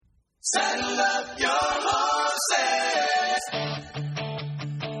Saddle up your horses.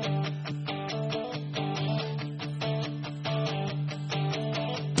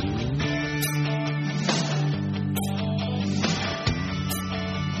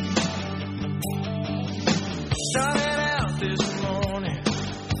 Started out this morning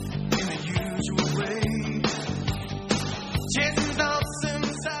in the usual way, chasing thoughts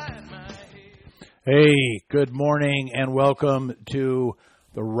inside my head. Hey, good morning and welcome to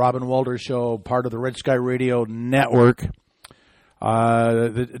the Robin Walter Show, part of the Red Sky Radio Network.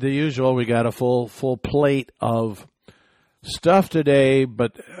 The usual, we got a full plate of stuff today,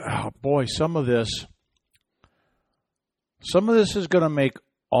 but boy, some of this is going to make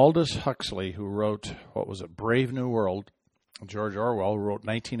Aldous Huxley, who wrote, Brave New World, George Orwell, who wrote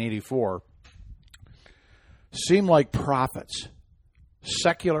 1984, seem like prophets,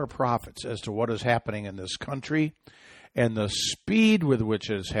 secular prophets, as to what is happening in this country and the speed with which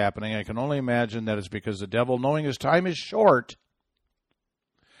it is happening. I can only imagine that it's because the devil, knowing his time is short,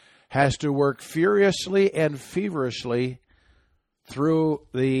 has to work furiously and feverishly through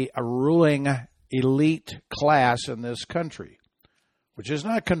the ruling elite class in this country, which is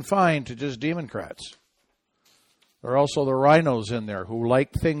not confined to just Democrats. There are also the rhinos in there who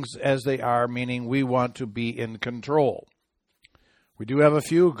like things as they are, meaning we want to be in control. We do have a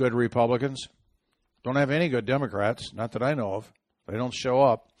few good Republicans. Don't have any good Democrats, not that I know of. They don't show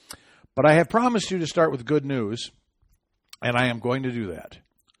up. But I have promised you to start with good news, and I am going to do that.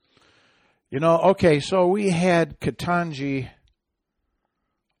 So we had Ketanji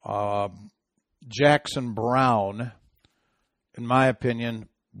Jackson Brown, in my opinion,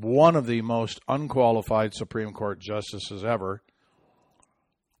 one of the most unqualified Supreme Court justices ever.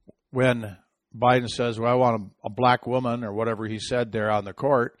 When Biden says, well, I want a black woman, or whatever he said there on the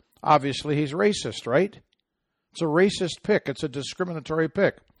court, obviously he's racist, right? It's a racist pick. It's a discriminatory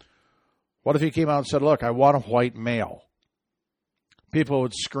pick. What if he came out and said, look, I want a white male? People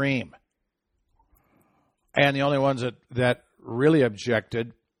would scream. And the only ones that really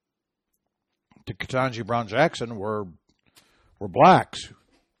objected to Ketanji Brown Jackson were blacks,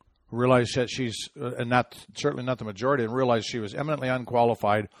 who realized that she's, and certainly not the majority, and realized she was eminently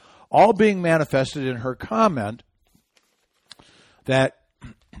unqualified, all being manifested in her comment that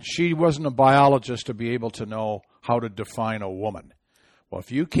she wasn't a biologist to be able to know how to define a woman. Well,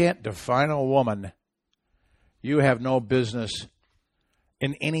 if you can't define a woman, you have no business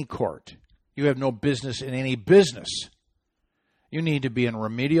in any court. You have no business in any business. You need to be in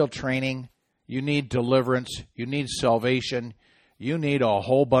remedial training. You need deliverance. You need salvation. You need a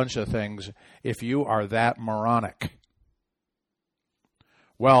whole bunch of things if you are that moronic.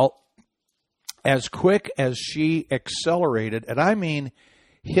 Well, as quick as she accelerated, and I mean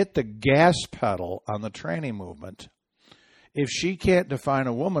hit the gas pedal on the tranny movement, if she can't define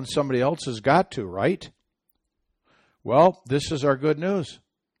a woman, somebody else has got to, right? Well, this is our good news.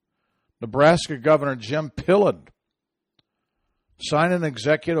 Nebraska Governor Jim Pillen signed an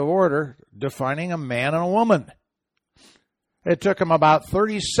executive order defining a man and a woman. It took him about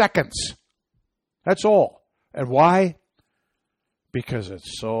 30 seconds. That's all. And why? Because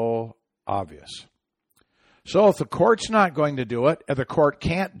it's so obvious. So if the court's not going to do it, if the court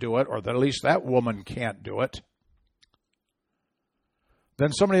can't do it, or at least that woman can't do it,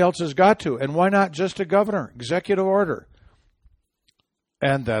 then somebody else has got to. And why not just a governor? Executive order.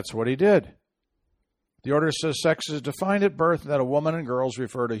 And that's what he did. The order says sex is defined at birth, that a woman and girls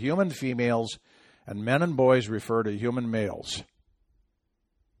refer to human females, and men and boys refer to human males.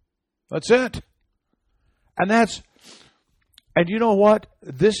 That's it. And you know what?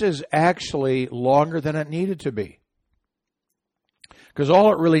 This is actually longer than it needed to be. Because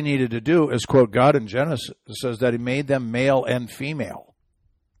all it really needed to do is quote God in Genesis, says that he made them male and female.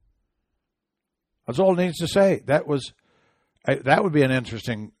 That's all it needs to say. That would be an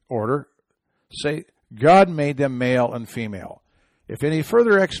interesting order. Say, God made them male and female. If any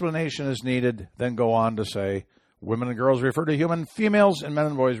further explanation is needed, then go on to say, women and girls refer to human females, and men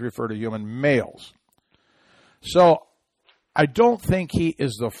and boys refer to human males. So, I don't think he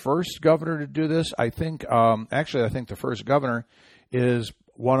is the first governor to do this. I think the first governor is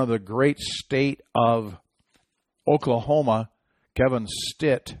one of the great state of Oklahoma, Kevin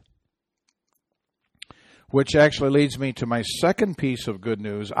Stitt, which actually leads me to my second piece of good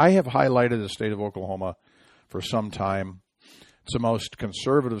news. I have highlighted the state of Oklahoma for some time. It's the most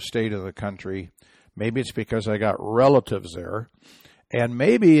conservative state in the country. Maybe it's because I got relatives there, and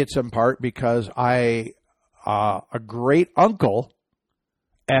maybe it's in part because a great uncle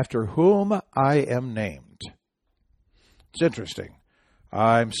after whom I am named. It's interesting.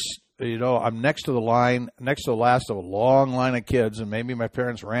 I'm next to the last of a long line of kids, and maybe my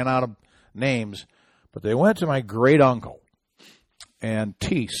parents ran out of names, but they went to my great uncle, and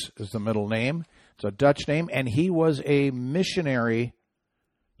Thies is the middle name. It's a Dutch name, and he was a missionary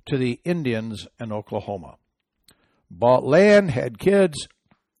to the Indians in Oklahoma. Bought land, had kids.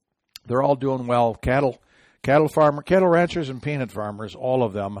 They're all doing well. Cattle ranchers and peanut farmers, all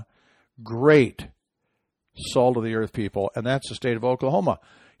of them. Great salt of the earth people, and that's the state of Oklahoma.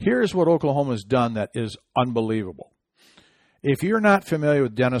 Here's what Oklahoma has done that is unbelievable. If you're not familiar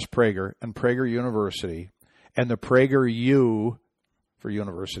with Dennis Prager and Prager University and the PragerU for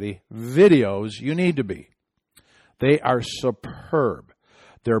university videos, you need to be. They are superb.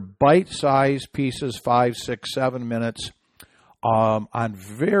 They're bite-sized pieces, 5, 6, 7 minutes, on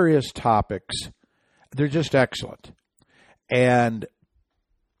various topics. They're just excellent. And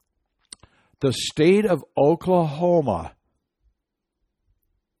the state of Oklahoma,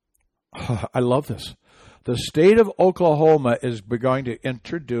 I love this. The state of Oklahoma is going to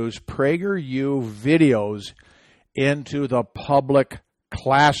introduce PragerU videos into the public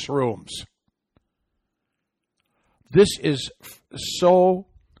classrooms. This is so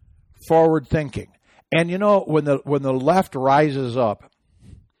forward-thinking. And when the left rises up,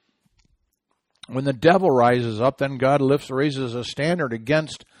 when the devil rises up, then God raises a standard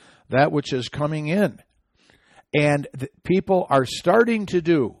against that which is coming in. And people are starting to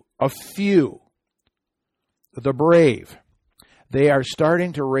do, a few, the brave, they are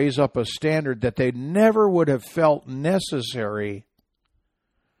starting to raise up a standard that they never would have felt necessary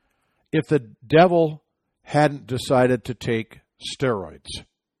if the devil hadn't decided to take steroids.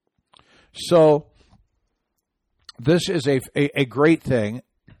 So this is a great thing.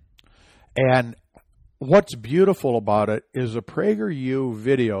 And what's beautiful about it is the PragerU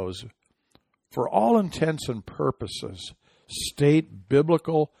videos, for all intents and purposes, state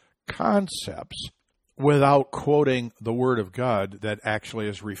biblical concepts without quoting the Word of God that actually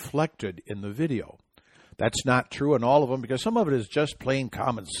is reflected in the video. That's not true in all of them, because some of it is just plain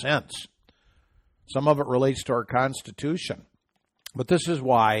common sense. Some of it relates to our Constitution. But this is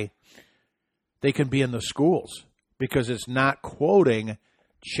why they can be in the schools, because it's not quoting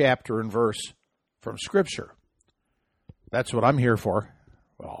chapter and verse from Scripture. That's what I'm here for.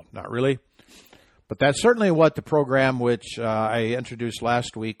 Well, not really. But that's certainly what the program which I introduced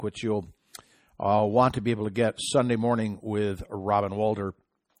last week, which you'll want to be able to get Sunday morning with Robin Walter,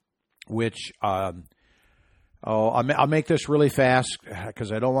 which I'll make this really fast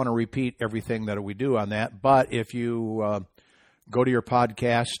because I don't want to repeat everything that we do on that. But if you go to your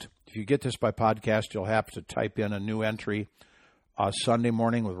podcast, if you get this by podcast, you'll have to type in a new entry, Sunday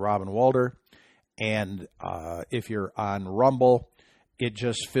morning with Robin Walter. And if you're on Rumble, it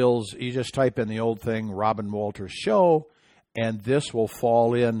just fills, you just type in the old thing, Robin Walter Show, and this will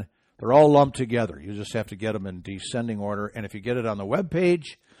fall in. They're all lumped together. You just have to get them in descending order. And if you get it on the web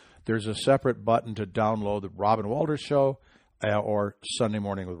page, there's a separate button to download the Robin Walter Show or Sunday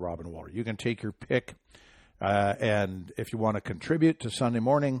Morning with Robin Walter. You can take your pick. And if you want to contribute to Sunday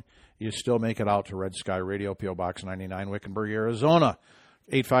morning, you still make it out to Red Sky Radio, P.O. Box 99, Wickenburg, Arizona,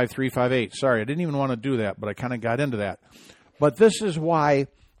 85358. Sorry, I didn't even want to do that, but I kind of got into that. But this is why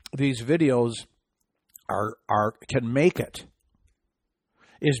these videos can make it,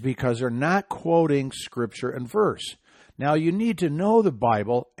 is because they're not quoting Scripture and verse. Now, you need to know the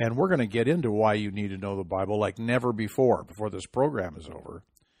Bible, and we're going to get into why you need to know the Bible like never before this program is over.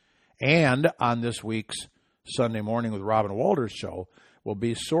 And on this week's Sunday Morning with Robin Walter's show will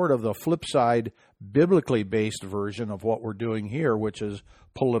be sort of the flip side, biblically based version of what we're doing here, which is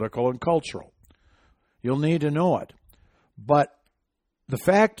political and cultural. You'll need to know it. But the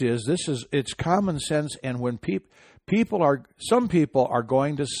fact is, it's common sense, and when some people are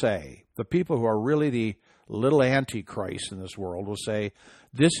going to say, the people who are really the little antichrist in this world will say,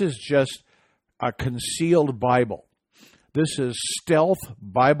 this is just a concealed Bible. This is stealth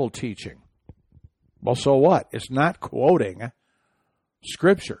Bible teaching. Well, so what? It's not quoting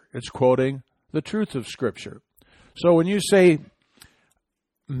Scripture. It's quoting the truth of Scripture. So when you say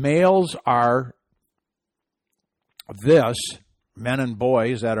males are this, men and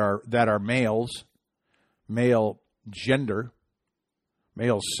boys that are males, male gender,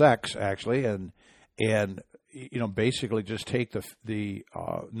 male sex actually, and basically just take the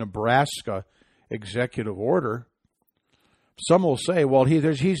Nebraska executive order. Some will say, well,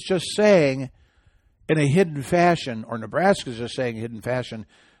 he's just saying in a hidden fashion, or Nebraska's just saying in hidden fashion,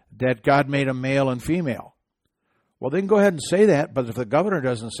 that God made them male and female. Well, they can go ahead and say that, but if the governor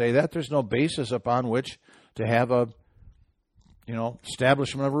doesn't say that, there's no basis upon which to have a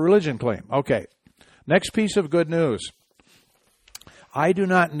establishment of a religion claim. Okay, next piece of good news. I do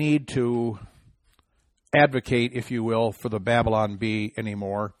not need to advocate, if you will, for the Babylon Bee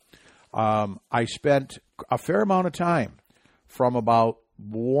anymore. I spent a fair amount of time from about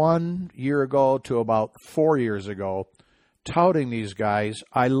 1 year ago to about 4 years ago touting these guys.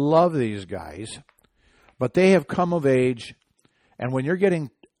 I love these guys, but they have come of age. And when you're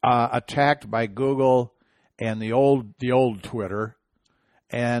getting attacked by Google and the old Twitter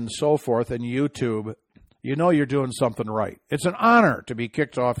and so forth and YouTube, you know you're doing something right. It's an honor to be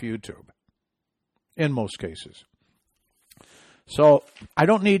kicked off YouTube in most cases. So I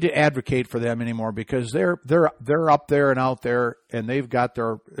don't need to advocate for them anymore because they're up there and out there, and they've got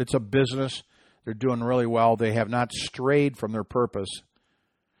it's a business. They're doing really well. They have not strayed from their purpose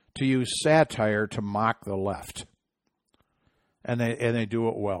to use satire to mock the left. And they do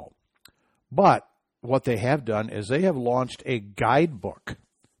it well. But what they have done is they have launched a guidebook.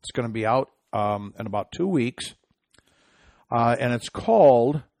 It's going to be out in about 2 weeks. And it's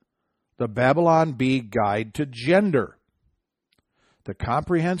called The Babylon Bee Guide to Gender. The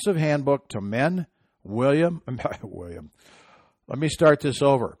Comprehensive Handbook to Men, William. Let me start this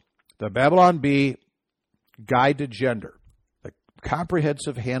over. The Babylon Bee Guide to Gender. The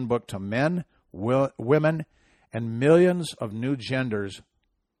Comprehensive Handbook to Men, Women, and millions of new genders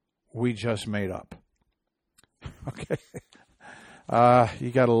we just made up. Okay.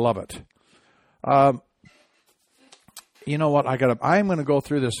 You got to love it. You know what? I'm going to go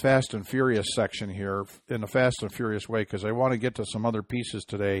through this Fast and Furious section here in a Fast and Furious way because I want to get to some other pieces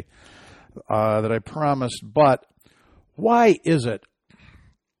today that I promised. But why is it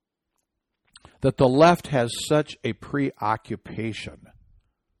that the left has such a preoccupation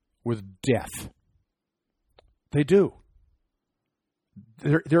with death? They do.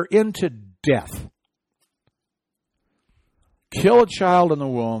 They're into death. Kill a child in the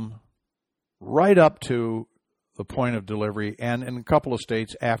womb right up to the point of delivery, and in a couple of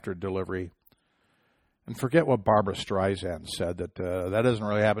states after delivery. And forget what Barbara Streisand said, that doesn't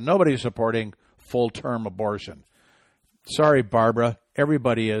really happen. Nobody's supporting full-term abortion. Sorry, Barbara.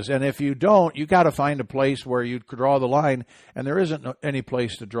 Everybody is. And if you don't, you got to find a place where you draw the line, and there isn't any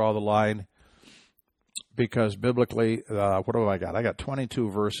place to draw the line because biblically, what do I got? I got 22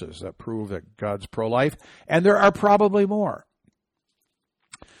 verses that prove that God's pro-life, and there are probably more.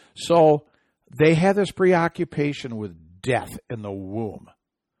 So they have this preoccupation with death in the womb.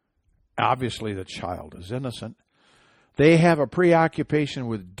 Obviously, the child is innocent. They have a preoccupation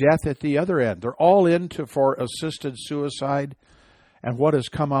with death at the other end. They're all for assisted suicide. And what has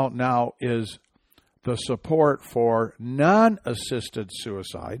come out now is the support for non-assisted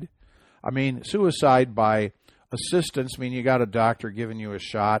suicide. I mean, suicide by assistance, you got a doctor giving you a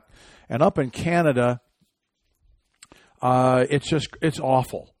shot. And up in Canada, it's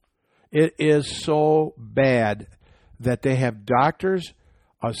awful. It is so bad that they have doctors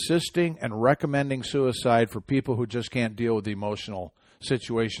assisting and recommending suicide for people who just can't deal with emotional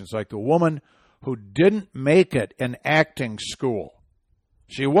situations, like the woman who didn't make it in acting school.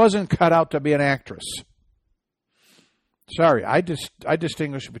 She wasn't cut out to be an actress. Sorry, I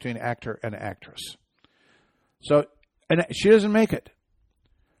distinguish between actor and actress. So, and she doesn't make it.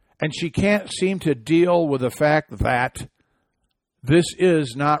 And she can't seem to deal with the fact that this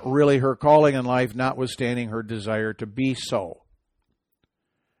is not really her calling in life, notwithstanding her desire to be so.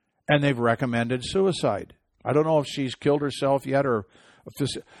 And they've recommended suicide. I don't know if she's killed herself yet, or if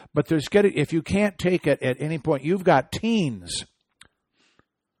this, but if you can't take it at any point, you've got teens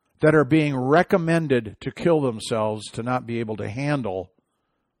that are being recommended to kill themselves to not be able to handle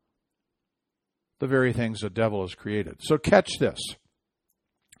the very things the devil has created. So catch this.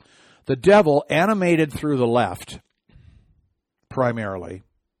 The devil, animated through the left, primarily,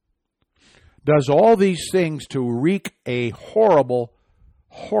 does all these things to wreak a horrible,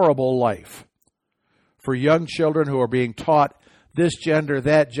 horrible life for young children who are being taught this gender,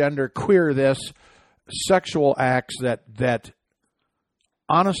 that gender, queer this, sexual acts that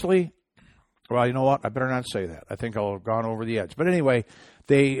honestly, well, you know what? I better not say that. I think I'll have gone over the edge. But anyway,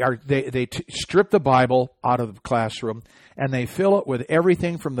 they strip the Bible out of the classroom and they fill it with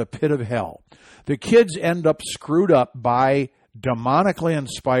everything from the pit of hell. The kids end up screwed up by demonically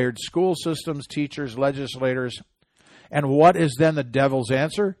inspired school systems, teachers, legislators. And what is then the devil's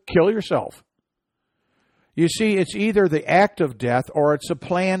answer? Kill yourself. You see, it's either the act of death or it's a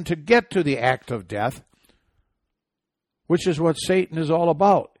plan to get to the act of death, which is what Satan is all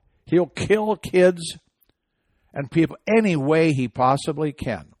about. He'll kill kids and people any way he possibly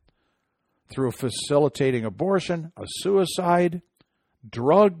can, through facilitating abortion, a suicide,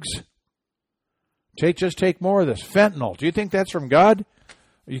 drugs. Just take more of this. Fentanyl. Do you think that's from God?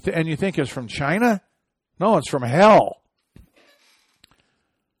 And you think it's from China? No, it's from hell.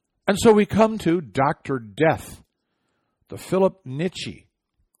 And so we come to Dr. Death, the Philip Nietzsche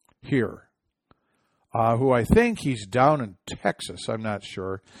here, who I think he's down in Texas. I'm not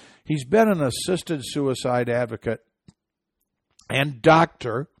sure. He's been an assisted suicide advocate and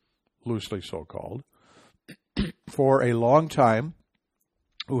doctor, loosely so called, for a long time,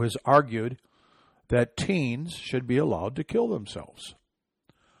 who has argued that teens should be allowed to kill themselves.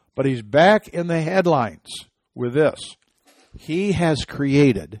 But he's back in the headlines with this. He has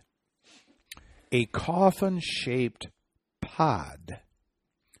created a coffin-shaped pod.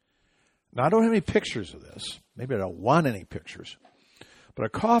 Now, I don't have any pictures of this. Maybe I don't want any pictures. But a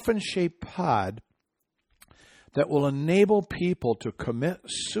coffin-shaped pod that will enable people to commit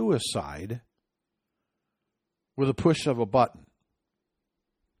suicide with a push of a button.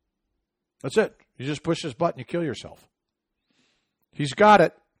 That's it. You just push this button, you kill yourself. He's got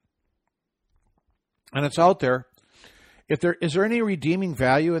it. And it's out there. Is there any redeeming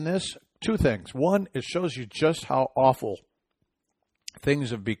value in this? Two things. One, it shows you just how awful things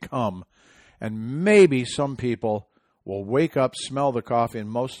have become. And maybe some people will wake up, smell the coffee,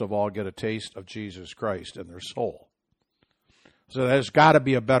 and most of all get a taste of Jesus Christ in their soul. So there's got to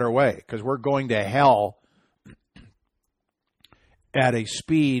be a better way, because we're going to hell at a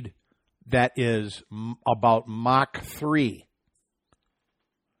speed that is about Mach 3.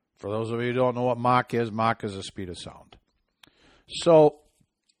 For those of you who don't know what Mach is the speed of sound. So,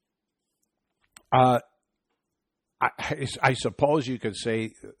 I suppose you could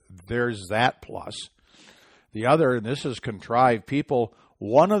say there's that plus. The other, and this is contrived, people,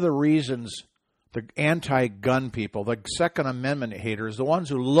 one of the reasons the anti-gun people, the Second Amendment haters, the ones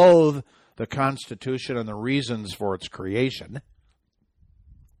who loathe the Constitution and the reasons for its creation,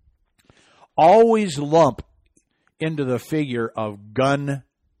 always lump into the figure of gun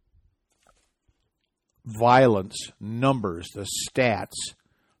violence numbers, the stats.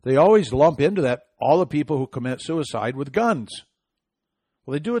 They always lump into that all the people who commit suicide with guns.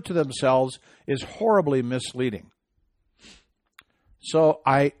 Well, they do it to themselves is horribly misleading. So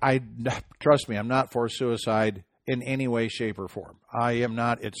I trust me, I'm not for suicide in any way, shape, or form. I am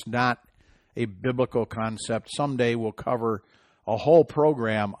not. It's not a biblical concept. Someday we'll cover a whole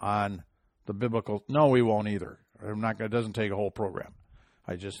program on the biblical. No, we won't either. It doesn't take a whole program.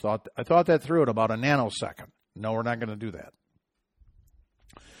 I thought that through in about a nanosecond. No, we're not going to do that.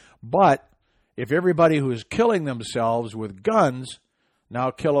 But if everybody who is killing themselves with guns now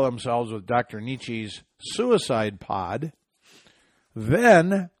kill themselves with Dr. Nietzsche's suicide pod,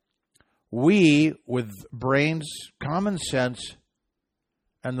 then we, with brains, common sense,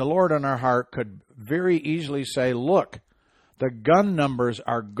 and the Lord on our heart, could very easily say, look, the gun numbers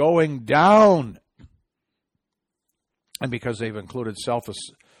are going down. And because they've included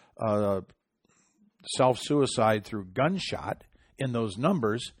self-suicide through gunshot in those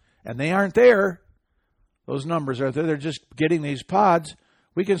numbers, and they aren't there, those numbers aren't there, they're just getting these pods,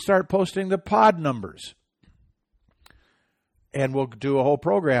 we can start posting the pod numbers. And we'll do a whole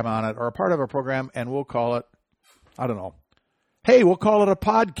program on it, or a part of a program, and we'll call it, I don't know. Hey, we'll call it a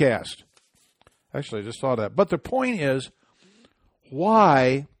podcast. Actually, I just thought of that. But the point is,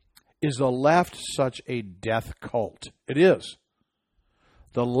 why is the left such a death cult? It is.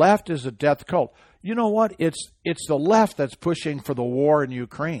 The left is a death cult. You know what? It's the left that's pushing for the war in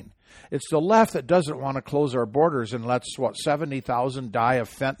Ukraine. It's the left that doesn't want to close our borders and lets, 70,000 die of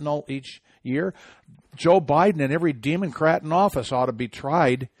fentanyl each year? Joe Biden and every Democrat in office ought to be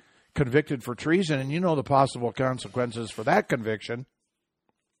tried, convicted for treason, and you know the possible consequences for that conviction.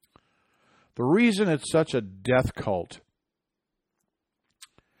 The reason it's such a death cult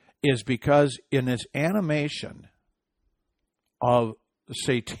is because in its animation of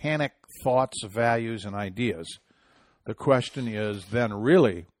satanic thoughts, values, and ideas, the question is then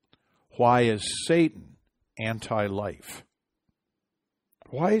really, why is Satan anti-life?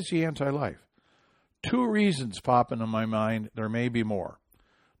 Why is he anti-life? Two reasons pop into my mind. There may be more.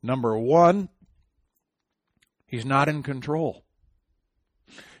 Number one, he's not in control.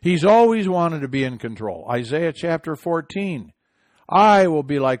 He's always wanted to be in control. Isaiah chapter 14. I will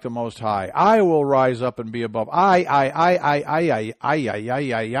be like the Most High. I will rise up and be above. I.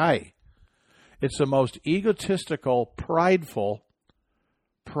 It's the most egotistical, prideful,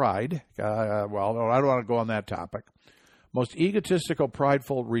 pride. Well, I don't want to go on that topic. Most egotistical,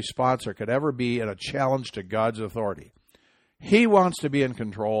 prideful response there could ever be in a challenge to God's authority. He wants to be in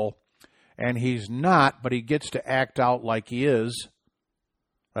control, and he's not, but he gets to act out like he is.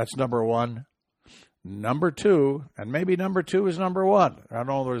 That's number one. Number two, and maybe number two is number one. I don't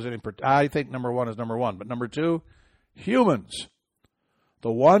know if there's any. I think number one is number one, but number two, humans.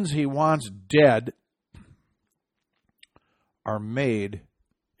 The ones he wants dead are made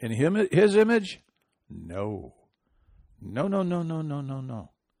In his image? No. No.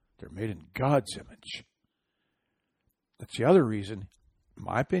 They're made in God's image. That's the other reason, in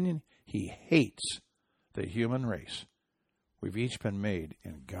my opinion, he hates the human race. We've each been made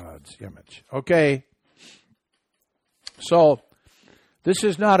in God's image. Okay. So, this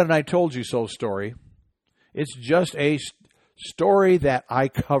is not an I told you so story. It's just a story that I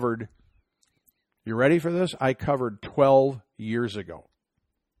covered. You ready for this? I covered 12 years ago.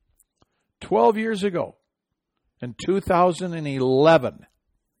 12 years ago. In 2011.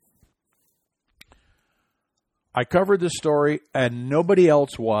 I covered this story and nobody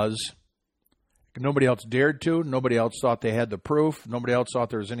else dared to. Nobody else thought they had the proof. Nobody else thought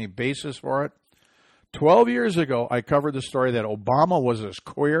there was any basis for it. 12 years ago, I covered the story that Obama was as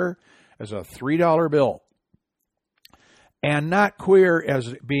queer as a $3 bill. And not queer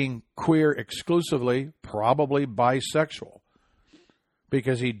as being queer exclusively, probably bisexual.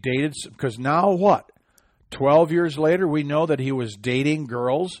 Because now what? 12 years later, we know that he was dating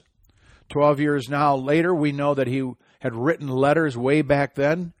girls. 12 years now later, we know that he had written letters way back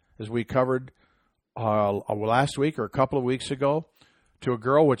then, as we covered last week or a couple of weeks ago, to a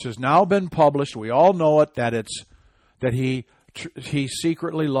girl, which has now been published. We all know it, that he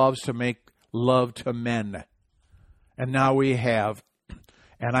secretly loves to make love to men. And now we have,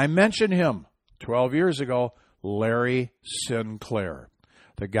 and I mentioned him 12 years ago, Larry Sinclair,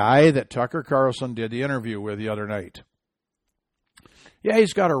 the guy that Tucker Carlson did the interview with the other night. Yeah,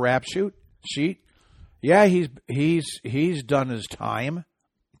 he's got a rap sheet. Yeah, he's done his time.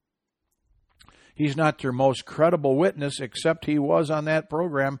 He's not their most credible witness, except he was on that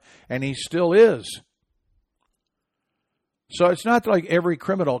program, and he still is. So it's not like every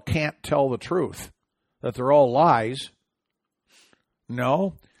criminal can't tell the truth, that they're all lies.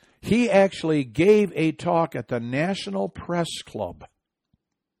 No, he actually gave a talk at the National Press Club.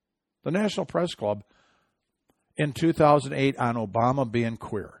 The National Press Club in 2008 on Obama being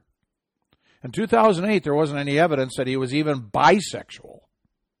queer. In 2008, there wasn't any evidence that he was even bisexual.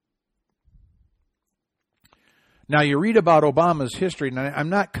 Now, you read about Obama's history, and I'm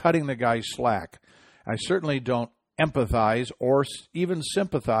not cutting the guy slack. I certainly don't empathize or even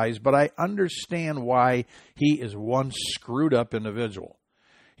sympathize, but I understand why he is one screwed up individual.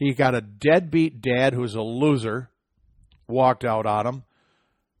 He got a deadbeat dad who's a loser, walked out on him.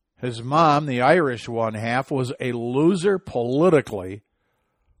 His mom, the Irish one half, was a loser politically.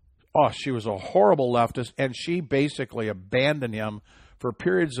 Oh, she was a horrible leftist, and she basically abandoned him for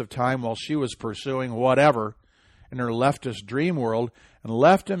periods of time while she was pursuing whatever in her leftist dream world, and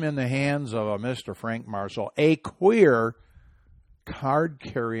left him in the hands of a Mr. Frank Marshall, a queer,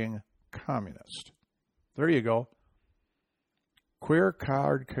 card-carrying communist. There you go. Queer,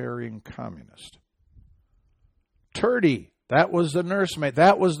 card-carrying communist. Turdy, that was the nursemaid.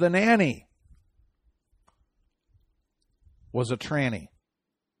 That was the nanny. Was a tranny.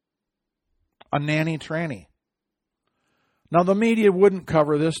 A nanny tranny. Now, the media wouldn't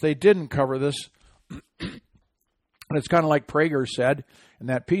cover this. They didn't cover this. And it's kind of like Prager said in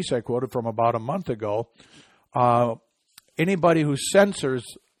that piece I quoted from about a month ago. Anybody who censors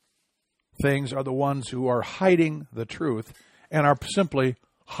things are the ones who are hiding the truth and are simply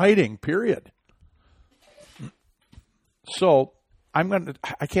hiding, period. So I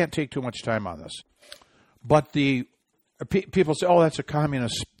can't take too much time on this. But people say, oh, that's a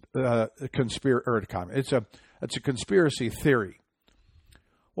communist it's a conspiracy theory.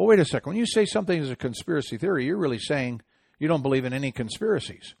 Well, wait a second. When you say something is a conspiracy theory, you're really saying you don't believe in any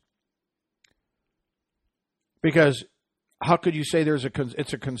conspiracies. Because how could you say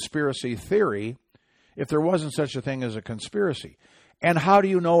it's a conspiracy theory if there wasn't such a thing as a conspiracy? And how do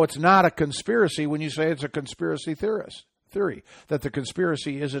you know it's not a conspiracy when you say it's a conspiracy theory, that the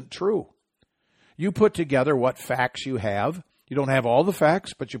conspiracy isn't true? You put together what facts you have. You don't have all the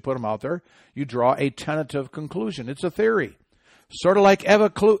facts, but you put them out there. You draw a tentative conclusion. It's a theory. Sort of like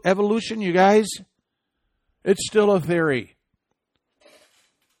evolution, you guys. It's still a theory.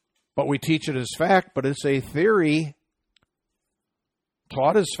 But we teach it as fact, but it's a theory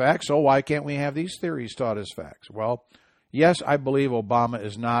taught as fact, so why can't we have these theories taught as facts? Well, yes, I believe Obama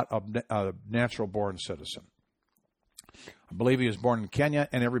is not a natural-born citizen. I believe he was born in Kenya,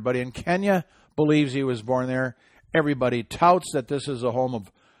 and everybody in Kenya believes he was born there. Everybody touts that this is the home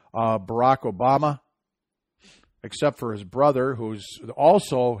of Barack Obama, except for his brother, who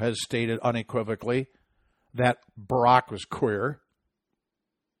also has stated unequivocally that Barack was queer.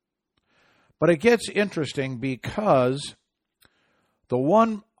 But it gets interesting because the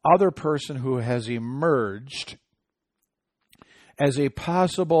one other person who has emerged as a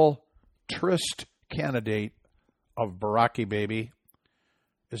possible tryst candidate of Baraki baby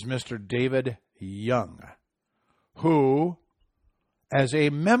is Mr. David Young, who, as a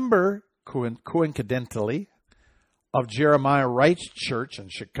member, coincidentally, of Jeremiah Wright's church in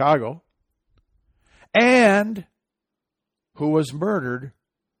Chicago, and who was murdered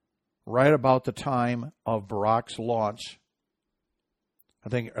right about the time of Barack's launch, I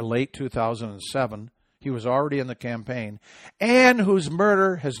think late 2007. He was already in the campaign, and whose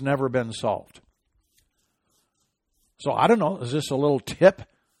murder has never been solved. So I don't know, is this a little tip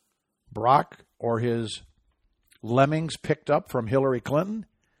Barack or his lemmings picked up from Hillary Clinton?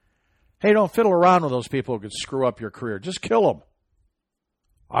 Hey, don't fiddle around with those people who could screw up your career. Just kill them.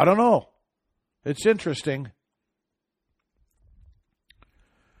 I don't know. It's interesting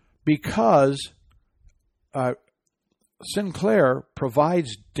because Sinclair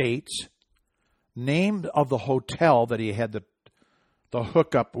provides dates, name of the hotel that he had the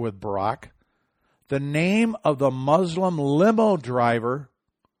hookup with Barack, the name of the Muslim limo driver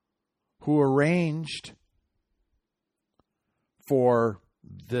who arranged for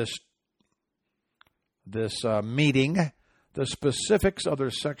this meeting, the specifics of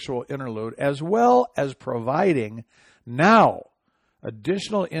their sexual interlude, as well as providing now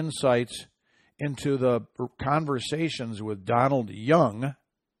additional insights into the conversations with Donald Young,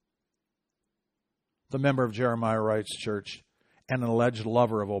 the member of Jeremiah Wright's church, and an alleged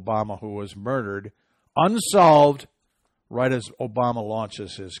lover of Obama who was murdered, unsolved, right as Obama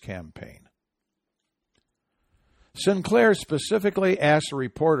launches his campaign. Sinclair specifically asked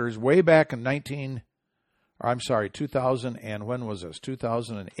reporters way back in 2000, and when was this?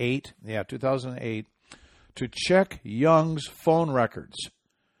 2008? Yeah, 2008, to check Young's phone records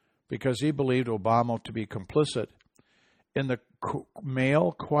because he believed Obama to be complicit in the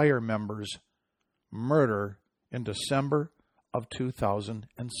male choir member's murder in December of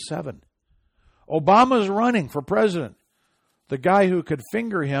 2007. Obama's running for president. The guy who could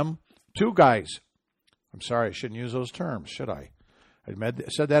finger him, two guys. I'm sorry, I shouldn't use those terms, should I? I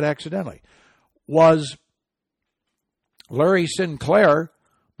said that accidentally. Was Larry Sinclair,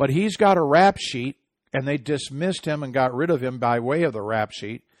 but he's got a rap sheet, and they dismissed him and got rid of him by way of the rap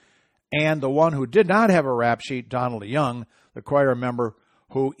sheet. And the one who did not have a rap sheet, Donald Young, the choir member,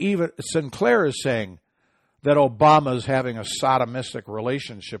 who even Sinclair is saying that Obama is having a sodomistic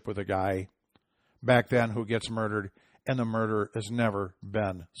relationship with a guy back then who gets murdered, and the murder has never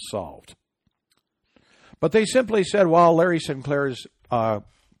been solved. But they simply said, well, Larry Sinclair's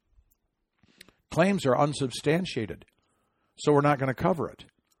claims are unsubstantiated, so we're not going to cover it.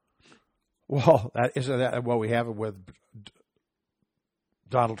 Well, isn't that what we have with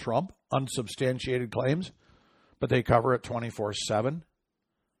Donald Trump? Unsubstantiated claims, but they cover it 24/7.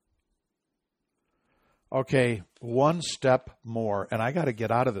 Okay, one step more, and I got to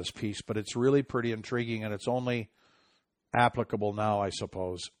get out of this piece, but it's really pretty intriguing, and it's only applicable now, I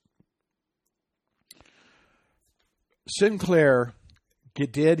suppose. Sinclair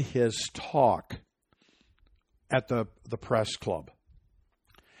did his talk at the press club,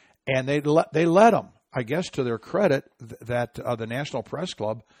 and they let him, I guess to their credit, that the National Press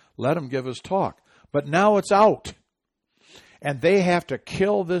Club let him give his talk. But now it's out, and they have to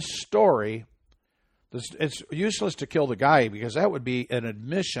kill this story. It's useless to kill the guy because that would be an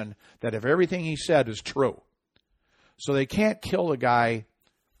admission that if everything he said is true. So they can't kill the guy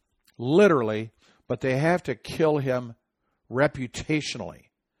literally, but they have to kill him reputationally.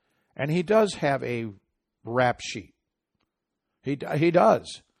 And he does have a rap sheet. He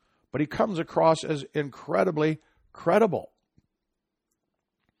does. But he comes across as incredibly credible.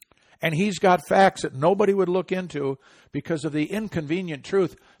 And he's got facts that nobody would look into because of the inconvenient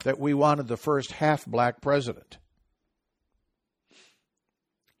truth that we wanted the first half-black president.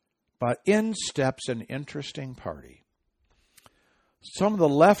 But in steps an interesting party. Some of the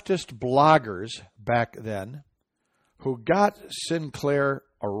leftist bloggers back then who got Sinclair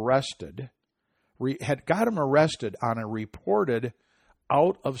arrested, had got him arrested on a reported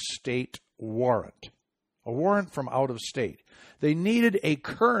out-of-state warrant. A warrant from out of state. They needed a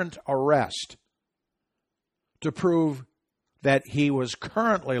current arrest to prove that he was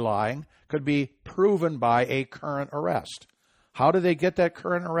currently lying, could be proven by a current arrest. How did they get that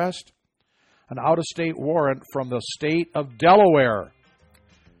current arrest? An out-of-state warrant from the state of Delaware.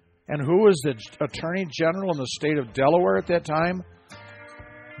 And who was the Attorney General in the state of Delaware at that time?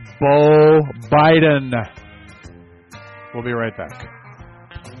 Beau Biden. We'll be right back.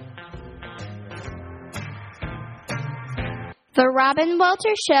 The Robin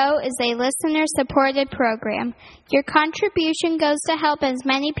Walter Show is a listener-supported program. Your contribution goes to help as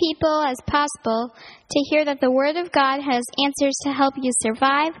many people as possible to hear that the Word of God has answers to help you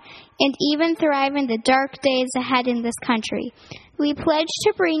survive and even thrive in the dark days ahead in this country. We pledge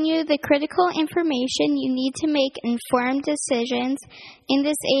to bring you the critical information you need to make informed decisions in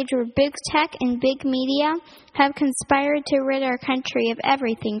this age where big tech and big media have conspired to rid our country of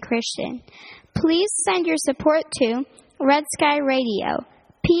everything Christian. Please send your support to Red Sky Radio,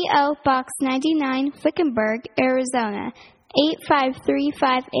 P.O. Box 99, Wickenburg, Arizona,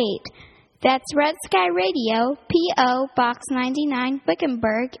 85358. That's Red Sky Radio, P.O. Box 99,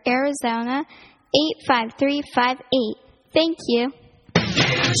 Wickenburg, Arizona, 85358. Thank you.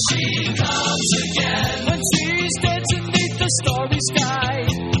 Here she comes again when she's dancing beneath the starry sky.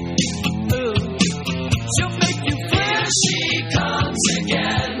 Ooh. She'll make you feel. Here she comes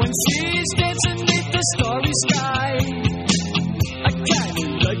again when she's dancing beneath the starry sky. I kinda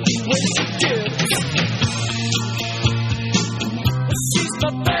like the way she gives. She's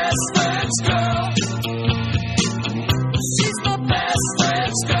my best friend's girl. She's my best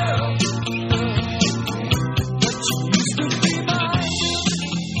friend's girl. But she used to be mine.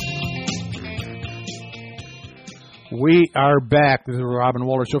 We are back. This is Robin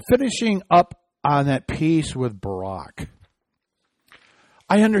Walter. So finishing up on that piece with Barack.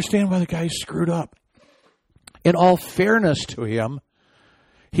 I understand why the guy screwed up. In all fairness to him,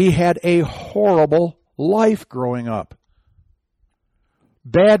 he had a horrible life growing up.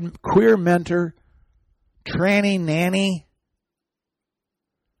 Bad queer mentor, tranny nanny.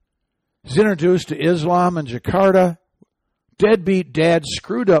 He's introduced to Islam in Jakarta. Deadbeat dad,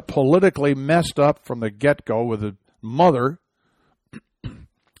 screwed up politically, messed up from the get-go with his mother.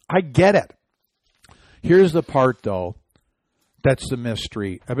 I get it. Here's the part, though, that's the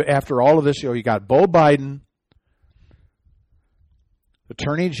mystery. After all of this, you got Beau Biden,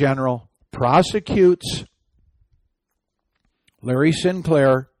 Attorney General, prosecutes Larry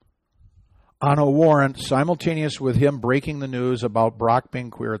Sinclair on a warrant simultaneous with him breaking the news about Barack being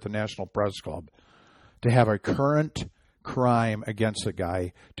queer at the National Press Club to have a current crime against the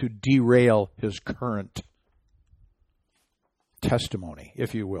guy to derail his current testimony,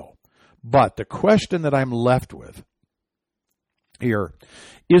 if you will. But the question that I'm left with here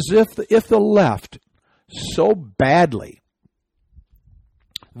is if the left so badly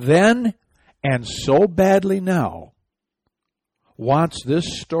then and so badly now wants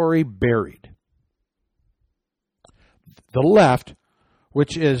this story buried. The left,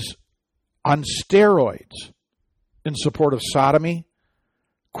 which is on steroids in support of sodomy,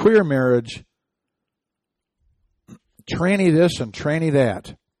 queer marriage, tranny this and tranny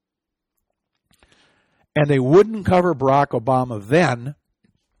that, and they wouldn't cover Barack Obama then,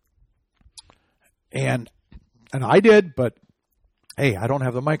 and I did, but hey, I don't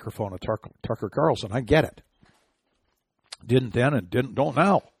have the microphone of Tucker Carlson. I get it. Didn't then and don't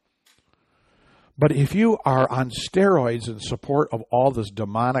now. But if you are on steroids in support of all this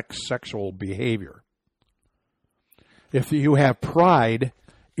demonic sexual behavior, if you have pride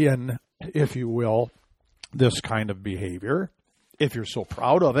in, if you will, this kind of behavior, if you're so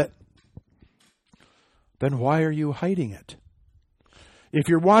proud of it, then why are you hiding it? If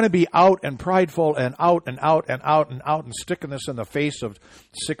you want to be out and prideful and out and out and out and out and sticking this in the face of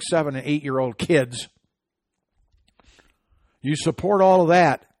 6, 7, and 8-year-old kids, you support all of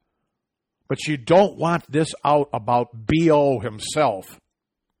that, but you don't want this out about B.O. himself.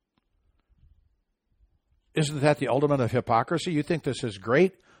 Isn't that the ultimate of hypocrisy? You think this is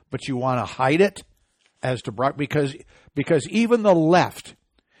great, but you want to hide it as to Barack, because even the left,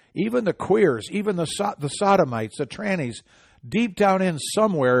 even the queers, even the sodomites, the trannies, deep down in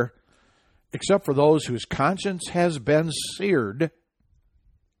somewhere, except for those whose conscience has been seared,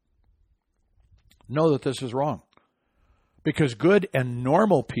 know that this is wrong. Because good and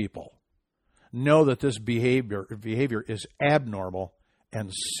normal people know that this behavior is abnormal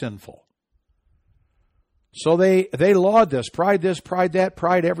and sinful. So they laud this, pride that,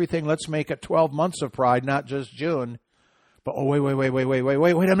 pride everything. Let's make it 12 months of pride, not just June. But wait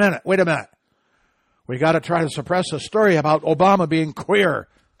a minute. We got to try to suppress a story about Obama being queer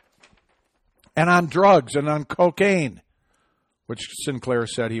and on drugs and on cocaine, which Sinclair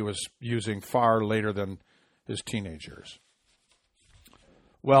said he was using far later than his teenage years.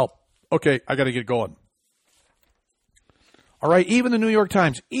 Well, okay, I got to get going. All right, even the New York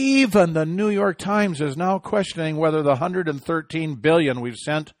Times is now questioning whether the $113 billion we've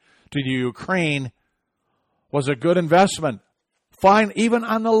sent to the Ukraine was a good investment. Fine, even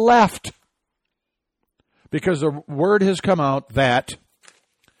on the left. Because the word has come out that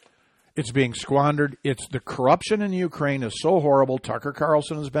It's being squandered. It's the corruption in Ukraine is so horrible. Tucker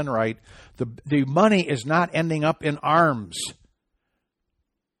Carlson has been right. The money is not ending up in arms,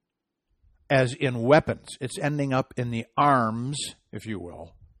 as in weapons. It's ending up in the arms, if you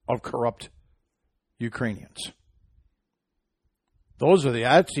will, of corrupt Ukrainians.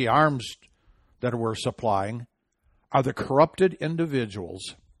 That's the arms that we're supplying, are the corrupted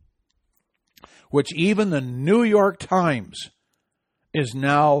individuals, which even the New York Times is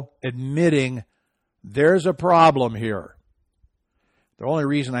now admitting there's a problem here. The only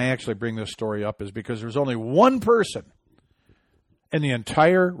reason I actually bring this story up is because there's only one person in the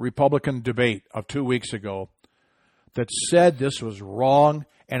entire Republican debate of 2 weeks ago that said this was wrong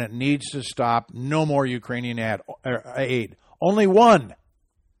and it needs to stop. No more Ukrainian aid. Only one.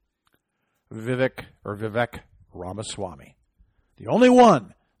 Vivek Ramaswamy. The only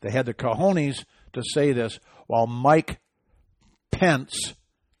one that had the cojones to say this, while Mike Pence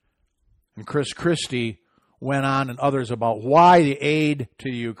and Chris Christie went on and others about why the aid to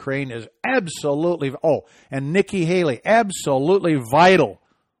Ukraine is absolutely, and Nikki Haley, absolutely vital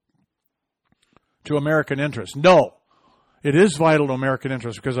to American interests. No, it is vital to American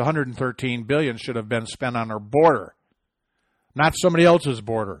interests because $113 billion should have been spent on our border, not somebody else's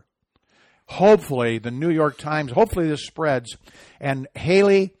border. Hopefully, the New York Times, hopefully this spreads, and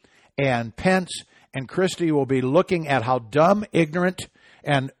Haley and Pence and Christie will be looking at how dumb, ignorant,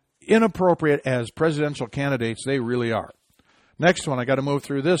 and inappropriate as presidential candidates they really are. Next one, I got to move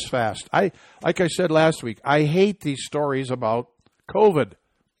through this fast. Like I said last week, I hate these stories about COVID,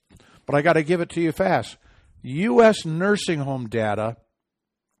 but I got to give it to you fast. U.S. nursing home data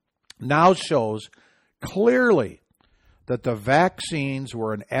now shows clearly that the vaccines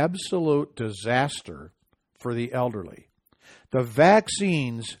were an absolute disaster for the elderly. The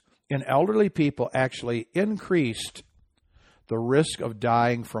vaccines in elderly people actually increased the risk of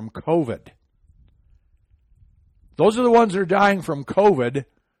dying from COVID. Those are the ones that are dying from COVID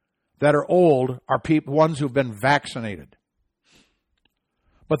that are old, are ones who've been vaccinated.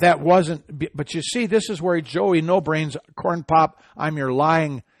 But that wasn't, but you see, this is where Joey No Brains, corn pop, I'm your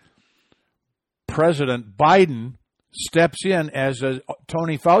lying President Biden steps in as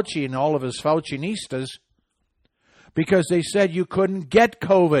Tony Fauci and all of his Faucinistas, because they said you couldn't get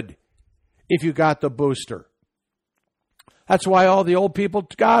COVID if you got the booster. That's why all the old people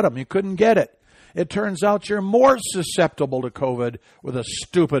got them. You couldn't get it. It turns out you're more susceptible to COVID with a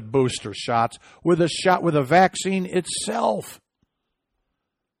stupid booster shots, with a vaccine itself.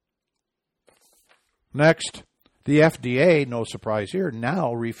 Next, the FDA, no surprise here,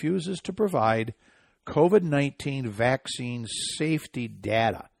 now refuses to provide COVID-19 vaccine safety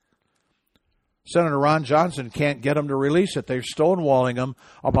data. Senator Ron Johnson can't get them to release it. They're stonewalling them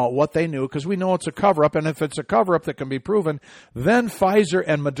about what they knew because we know it's a cover-up, and if it's a cover-up that can be proven, then Pfizer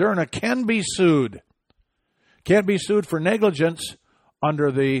and Moderna can be sued. Can't be sued for negligence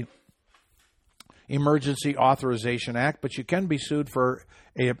under the Emergency Authorization Act, but you can be sued for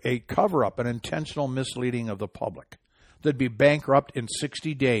a cover-up, an intentional misleading of the public. They'd be bankrupt in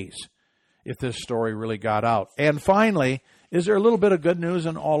 60 days if this story really got out. And finally, is there a little bit of good news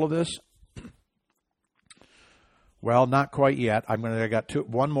in all of this? Well, not quite yet. I got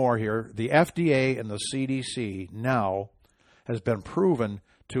one more here. The FDA and the CDC now has been proven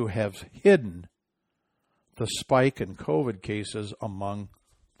to have hidden the spike in COVID cases among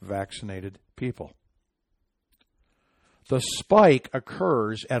vaccinated people. The spike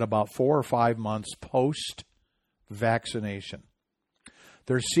occurs at about 4 or 5 months post-vaccination.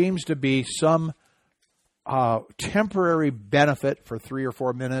 There seems to be some temporary benefit for 3 or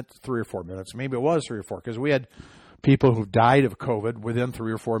 4 minutes. Maybe it was 3 or 4, because we had people who died of COVID within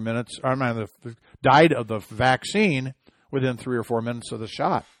 3 or 4 minutes, died of the vaccine within 3 or 4 minutes of the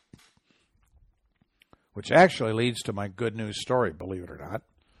shot, which actually leads to my good news story, believe it or not.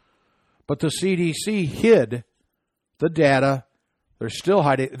 But the CDC hid the data. They're still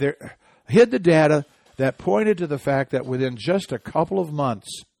hiding. They hid the data that pointed to the fact that within just a couple of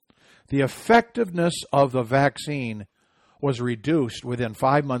months, the effectiveness of the vaccine was reduced within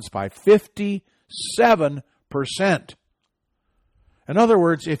 5 months by 57%. In other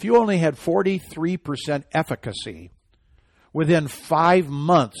words, if you only had 43% efficacy within 5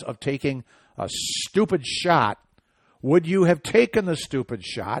 months of taking a stupid shot, would you have taken the stupid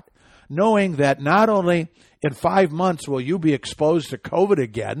shot, knowing that not only in 5 months will you be exposed to COVID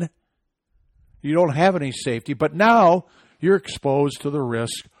again, you don't have any safety, but now you're exposed to the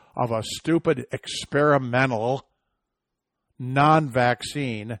risk of a stupid experimental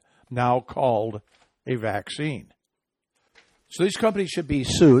non-vaccine, now called a vaccine. So these companies should be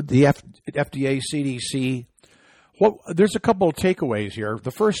sued, the FDA, CDC. There's a couple of takeaways here.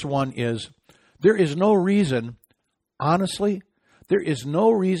 The first one is there is no reason, honestly, there is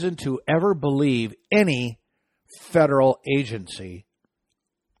no reason to ever believe any federal agency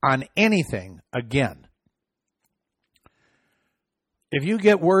on anything again. If you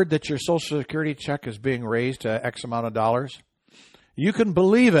get word that your Social Security check is being raised to X amount of dollars, you can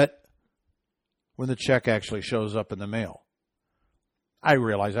believe it when the check actually shows up in the mail. I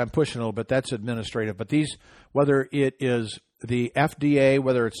realize I'm pushing a little bit. That's administrative. But these, whether it is the FDA,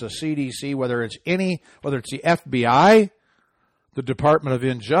 whether it's the CDC, whether it's the FBI, the Department of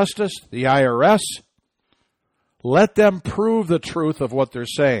Injustice, the IRS, let them prove the truth of what they're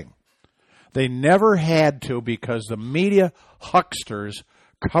saying. They never had to because the media hucksters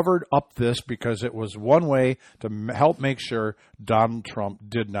covered up this because it was one way to help make sure Donald Trump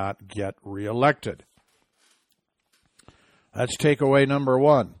did not get reelected. That's takeaway number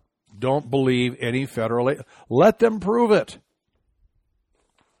one. Don't believe any federal. Let them prove it.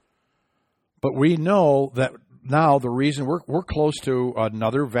 But we know that now the reason we're close to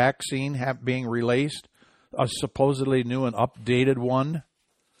another vaccine being released, a supposedly new and updated one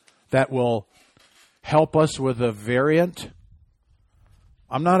that will help us with a variant.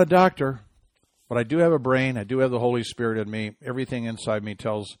 I'm not a doctor, but I do have a brain. I do have the Holy Spirit in me. Everything inside me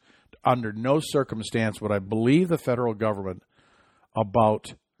tells under no circumstance would I believe the federal government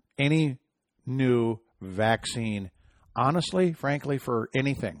about any new vaccine, honestly, frankly, for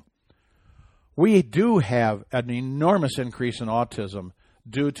anything. We do have an enormous increase in autism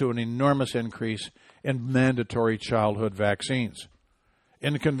due to an enormous increase in mandatory childhood vaccines.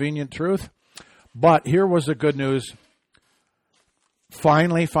 Inconvenient truth? But here was the good news.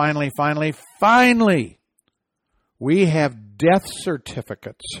 Finally, we have death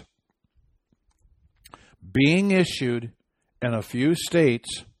certificates being issued in a few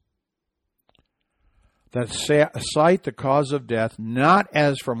states that cite the cause of death not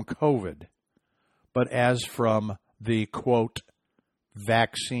as from COVID, but as from the, quote,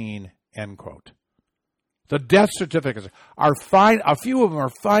 vaccine, end quote. The death certificates are fine. A few of them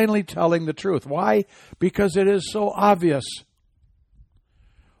are finally telling the truth. Why? Because it is so obvious.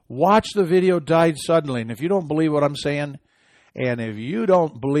 Watch the video Died Suddenly. And if you don't believe what I'm saying, and if you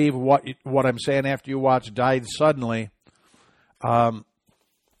don't believe what I'm saying after you watch Died Suddenly,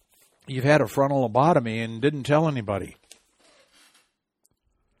 you've had a frontal lobotomy and didn't tell anybody.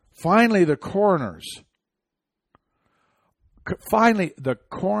 Finally, the coroners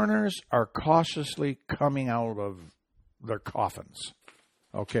are cautiously coming out of their coffins.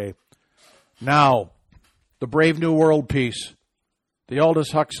 Okay. Now, the Brave New World piece, the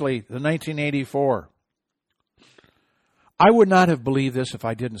Aldous Huxley, the 1984. I would not have believed this if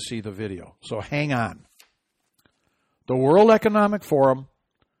I didn't see the video. So hang on. The World Economic Forum,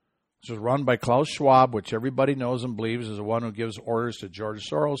 which is run by Klaus Schwab, which everybody knows and believes is the one who gives orders to George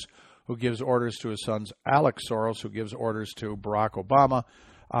Soros, who gives orders to his sons Alex Soros, who gives orders to Barack Obama,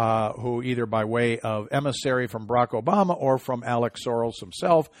 who either by way of emissary from Barack Obama or from Alex Soros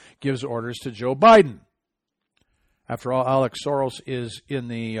himself gives orders to Joe Biden. After all, Alex Soros is in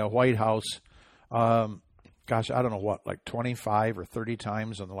the White House, I don't know what, like 25 or 30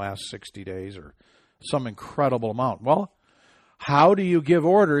 times in the last 60 days or some incredible amount. Well, how do you give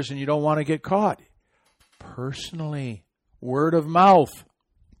orders and you don't want to get caught? Personally, word of mouth.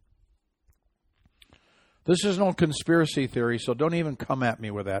 This is no conspiracy theory, so don't even come at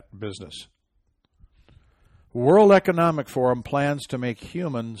me with that business. World Economic Forum plans to make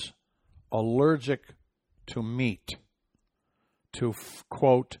humans allergic to meat to,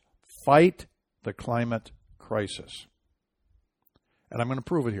 quote, fight the climate crisis. And I'm going to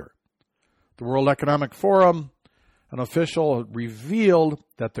prove it here. The World Economic Forum, an official revealed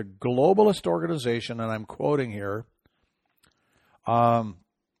that the globalist organization, and I'm quoting here,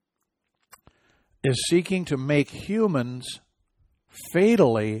 is seeking to make humans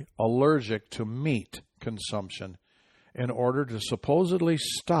fatally allergic to meat consumption in order to supposedly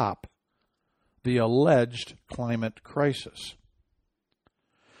stop the alleged climate crisis.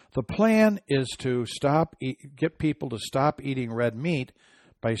 The plan is to get people to stop eating red meat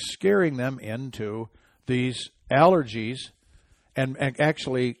by scaring them into these allergies and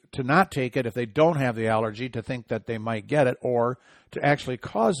actually to not take it if they don't have the allergy, to think that they might get it, or to actually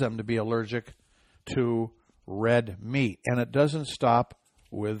cause them to be allergic to red meat. And it doesn't stop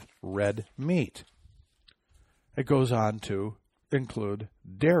with red meat. It goes on to include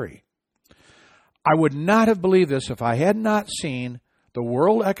dairy. I would not have believed this if I had not seen the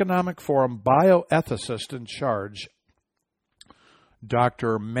World Economic Forum bioethicist in charge,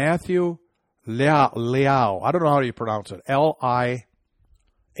 Dr. Matthew Liao. I don't know how you pronounce it. Liao.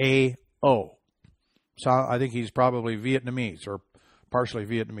 So I think he's probably Vietnamese or partially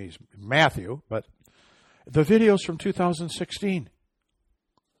Vietnamese, Matthew, but the video's from 2016.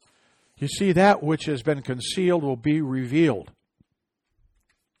 You see, that which has been concealed will be revealed.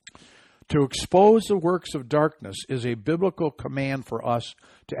 To expose the works of darkness is a biblical command for us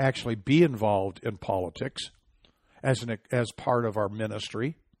to actually be involved in politics as part of our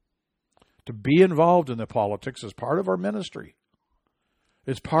ministry. To be involved in the politics as part of our ministry.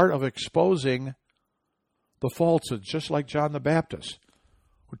 It's part of exposing the falsehoods, just like John the Baptist,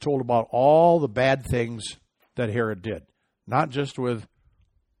 who told about all the bad things that Herod did. Not just with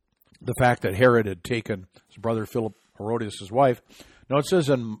the fact that Herod had taken his brother Philip, Herodias' wife. No, it says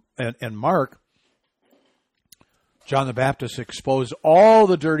in Mark, John the Baptist exposed all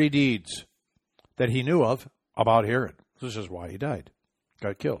the dirty deeds that he knew of about Herod. This is why he died,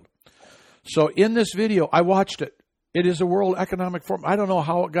 got killed. So in this video, I watched it. It is a World Economic Forum. I don't know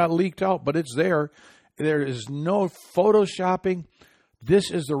how it got leaked out, but it's there. There is no photoshopping.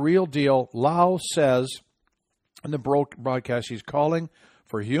 This is the real deal. Lau says in the broadcast, he's calling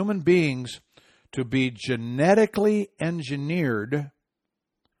for human beings to be genetically engineered.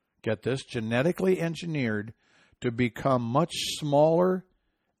 Get this, genetically engineered to become much smaller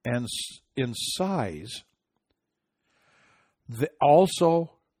and in size.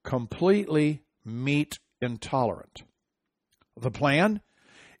 Also completely meat intolerant. The plan,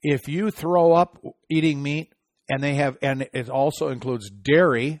 if you throw up eating meat, and it also includes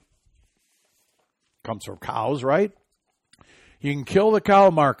dairy, comes from cows, right? You can kill the cow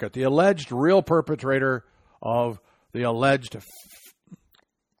market, the alleged real perpetrator of the alleged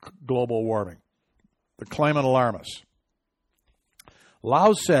global warming, the climate alarmists.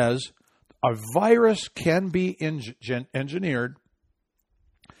 Lau says a virus can be engineered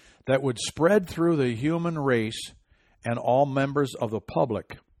that would spread through the human race and all members of the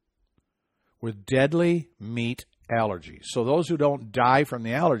public with deadly meat allergies. So those who don't die from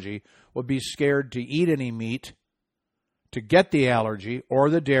the allergy would be scared to eat any meat to get the allergy or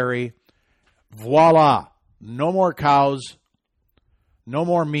the dairy. Voila! No more cows, no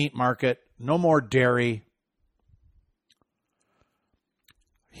more meat market, no more dairy.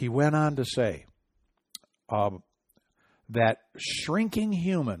 He went on to say that shrinking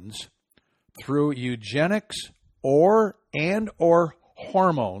humans through eugenics or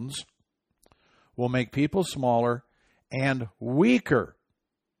hormones will make people smaller and weaker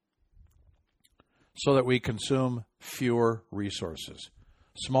so that we consume fewer resources.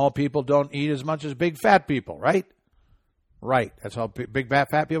 Small people don't eat as much as big fat people, right? Right. That's how big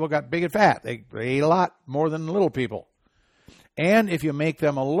fat people got big and fat. They ate a lot more than little people. And if you make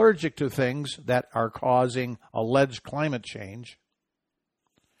them allergic to things that are causing alleged climate change,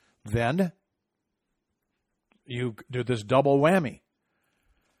 then you do this double whammy.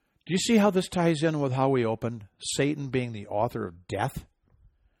 Do you see how this ties in with how we opened? Satan being the author of death.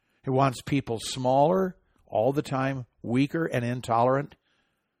 He wants people smaller all the time, weaker and intolerant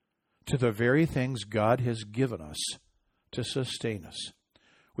to the very things God has given us to sustain us.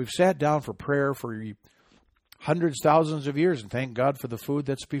 We've sat down for prayer for hundreds, thousands of years, and thank God for the food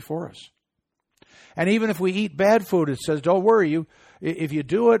that's before us. And even if we eat bad food, it says, don't worry, if you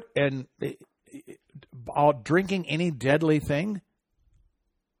do it and drinking any deadly thing,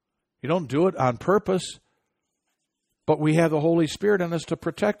 you don't do it on purpose, but we have the Holy Spirit in us to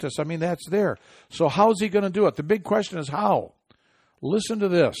protect us. I mean, that's there. So how's he going to do it? The big question is how. Listen to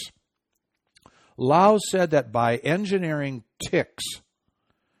this. Lau said that by engineering ticks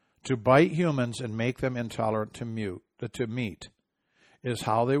to bite humans and make them intolerant to meat is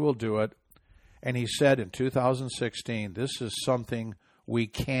how they will do it. And he said in 2016, this is something we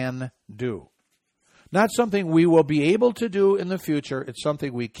can do. Not something we will be able to do in the future. It's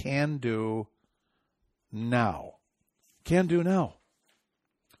something we can do now. Can do now.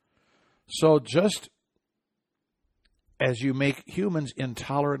 So just as you make humans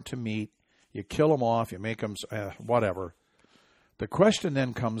intolerant to meat, you kill them off, you make them whatever. The question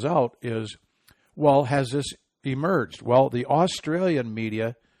then comes out is, well, has this emerged? Well, the Australian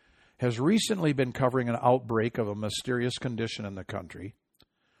media has recently been covering an outbreak of a mysterious condition in the country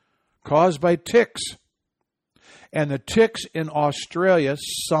caused by ticks. And the ticks in Australia,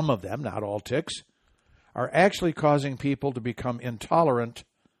 some of them, not all ticks, are actually causing people to become intolerant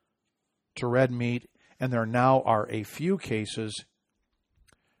to red meat, and there now are a few cases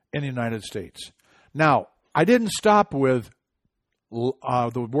in the United States. Now, I didn't stop with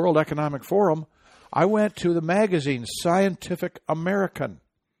the World Economic Forum. I went to the magazine Scientific American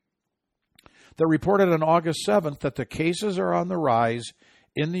that reported on August 7th that the cases are on the rise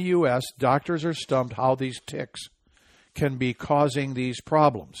in the U.S. Doctors are stumped how these ticks can be causing these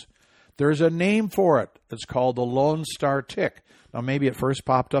problems. There's a name for it. It's called the Lone Star tick. Now, maybe it first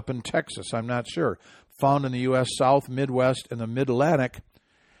popped up in Texas. I'm not sure. Found in the U.S. South, Midwest, and the Mid-Atlantic,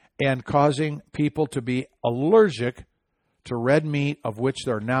 and causing people to be allergic to red meat, of which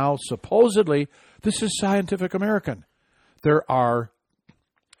there are now supposedly, this is Scientific American, there are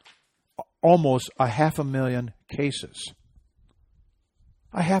almost 500,000 cases.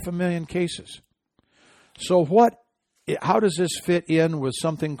 500,000 cases. So how does this fit in with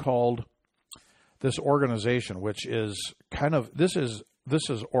something called this organization, which is this is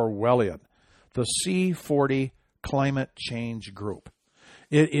Orwellian, the C40 Climate Change Group.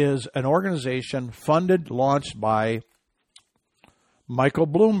 It is an organization funded, launched by Michael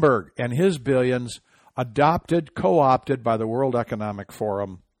Bloomberg and his billions, adopted, co-opted by the World Economic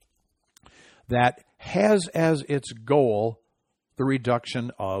Forum, that has as its goal the reduction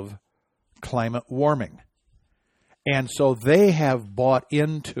of climate warming. And so they have bought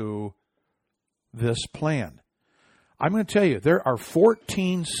into this plan. I'm going to tell you, there are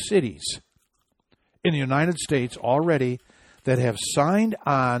 14 cities in the United States already that have signed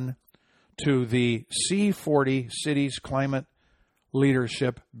on to the C40 Cities Climate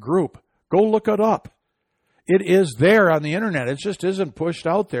Leadership Group. Go look it up. It is there on the internet. It just isn't pushed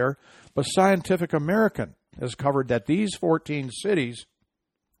out there. But Scientific American has covered that these 14 cities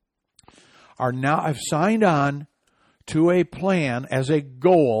have signed on to a plan as a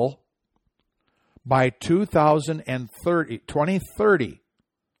goal by 2030,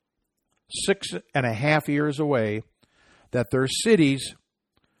 6.5 years away, that their cities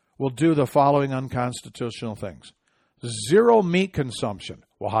will do the following unconstitutional things. Zero meat consumption.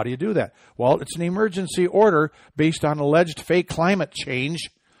 Well, how do you do that? Well, it's an emergency order based on alleged fake climate change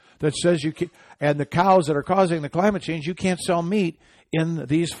that says you can, and the cows that are causing the climate change, you can't sell meat in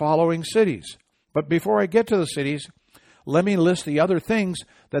these following cities. But before I get to the cities, let me list the other things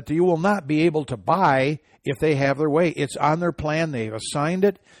that you will not be able to buy if they have their way. It's on their plan. They've assigned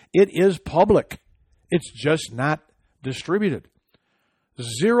it. It is public. It's just not distributed.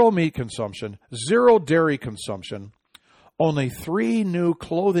 Zero meat consumption, zero dairy consumption, only 3 new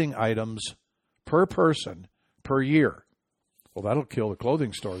clothing items per person per year. Well, that'll kill the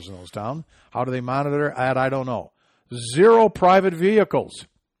clothing stores in those towns. How do they monitor that? I don't know. Zero private vehicles.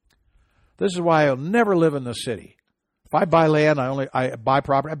 This is why I'll never live in the city. If I buy land, I buy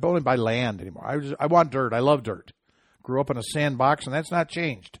property. I only buy land anymore. I want dirt. I love dirt. Grew up in a sandbox, and that's not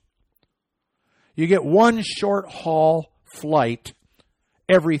changed. You get one short haul flight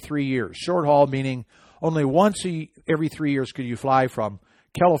every 3 years. Short haul meaning only once every 3 years could you fly from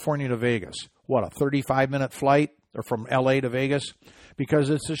California to Vegas. What, a 35-minute flight, or from L.A. to Vegas? Because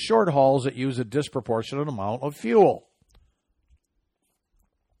it's the short hauls that use a disproportionate amount of fuel.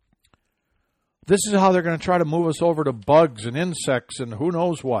 This is how they're going to try to move us over to bugs and insects and who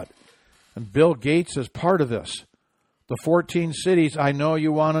knows what. And Bill Gates is part of this. The 14 cities, I know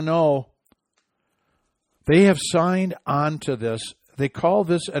you want to know. They have signed on to this. They call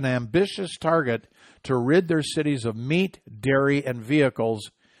this an ambitious target to rid their cities of meat, dairy, and vehicles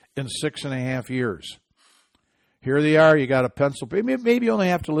in 6.5 years. Here they are. You got a pencil. Maybe you only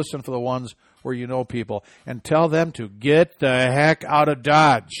have to listen for the ones where you know people and tell them to get the heck out of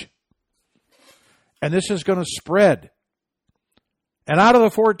Dodge. And this is going to spread. And out of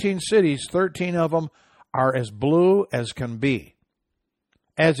the 14 cities, 13 of them are as blue as can be.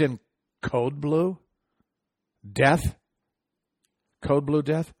 As in code blue, death, code blue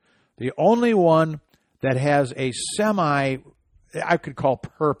death. The only one that has a I could call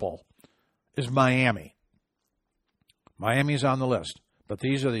purple, is Miami. Miami's on the list. But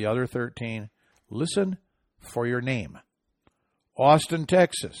these are the other 13. Listen for your name. Austin,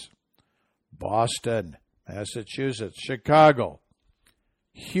 Texas. Boston, Massachusetts, Chicago,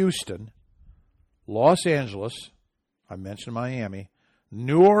 Houston, Los Angeles, I mentioned Miami,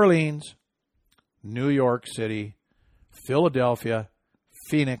 New Orleans, New York City, Philadelphia,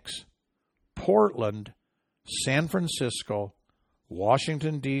 Phoenix, Portland, San Francisco,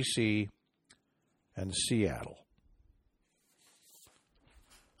 Washington, D.C., and Seattle.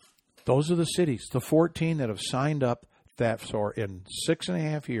 Those are the cities, the 14 that have signed up that for in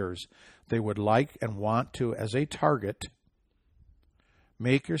 6.5 years, they would like and want to, as a target,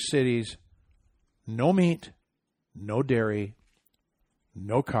 make your cities no meat, no dairy,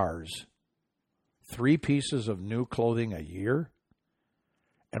 no cars, 3 pieces of new clothing a year,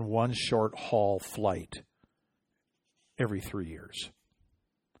 and 1 short haul flight every 3 years.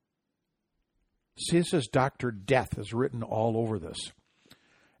 See, this is Dr. Death is written all over this.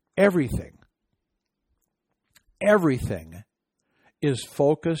 Everything is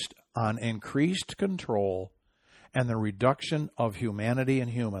focused on increased control and the reduction of humanity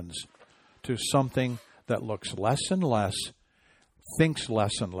and humans to something that looks less and less, thinks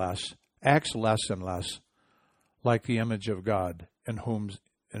less and less, acts less and less like the image of God in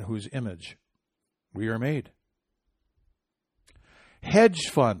whose image we are made. Hedge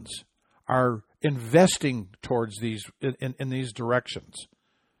funds are investing towards these in these directions.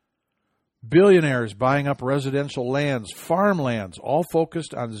 Billionaires buying up residential lands, farmlands, all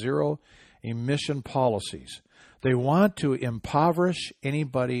focused on zero emission policies. They want to impoverish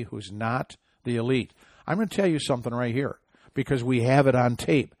anybody who's not the elite. I'm going to tell you something right here because we have it on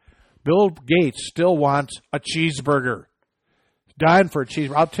tape. Bill Gates still wants a cheeseburger. He's dying for a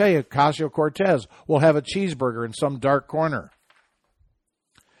cheeseburger. I'll tell you, Ocasio-Cortez will have a cheeseburger in some dark corner.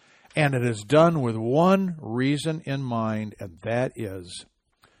 And it is done with one reason in mind, and that is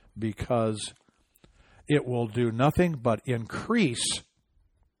because it will do nothing but increase,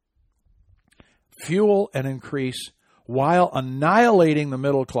 fuel and increase, while annihilating the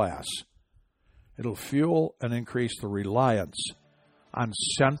middle class. It'll fuel and increase the reliance on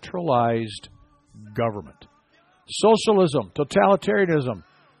centralized government. Socialism, totalitarianism,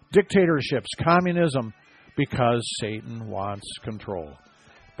 dictatorships, communism, because Satan wants control.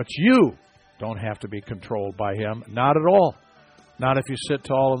 But you don't have to be controlled by him. Not at all. Not if you sit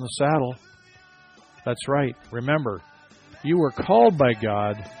tall in the saddle. That's right. Remember, you were called by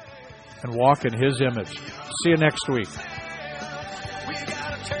God and walk in his image. See you next week.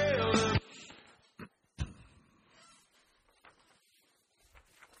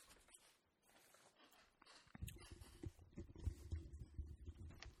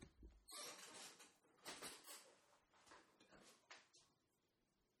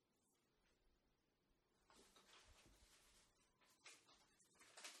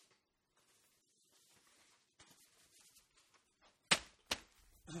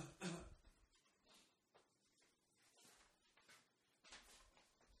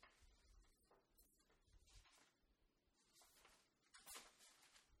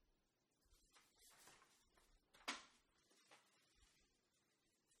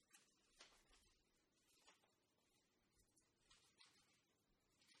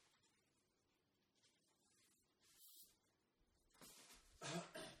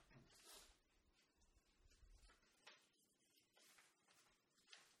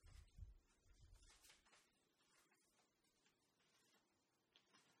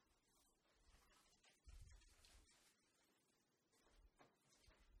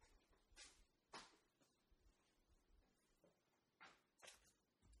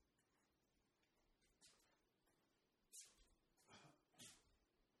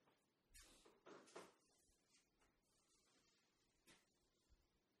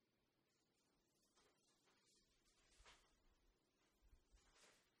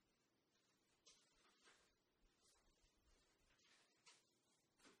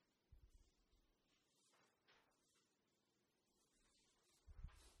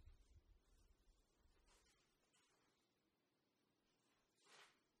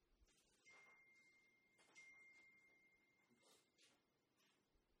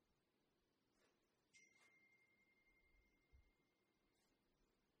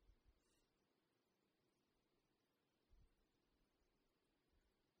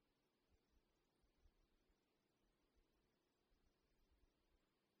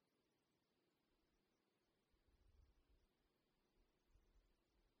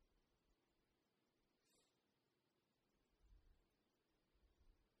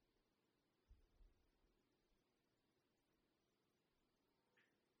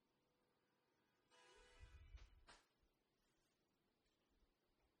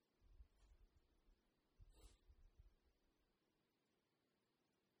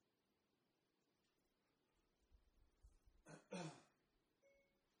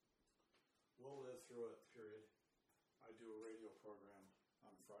 We'll live through it, period. I do a radio program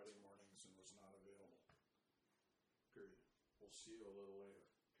on Friday mornings and was not available, period. We'll see you a little later.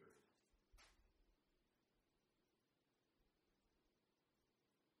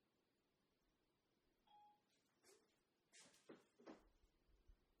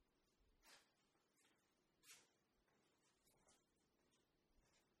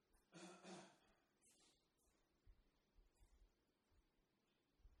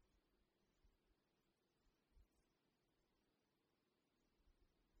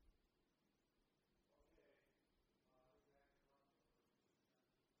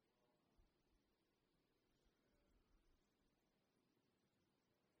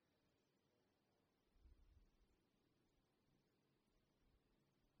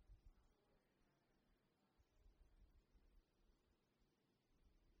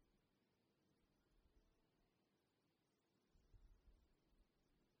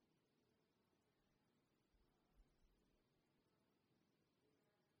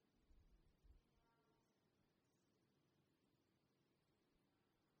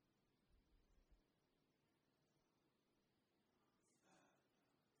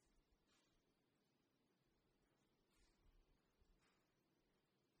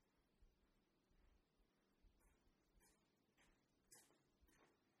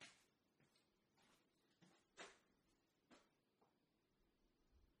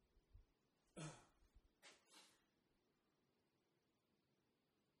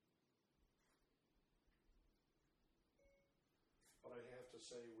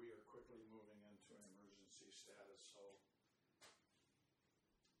 say we are quickly moving into an emergency status, so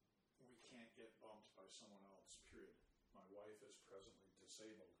we can't get bumped by someone else, period. My wife is presently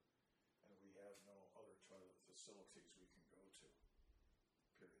disabled, and we have no other toilet facilities we can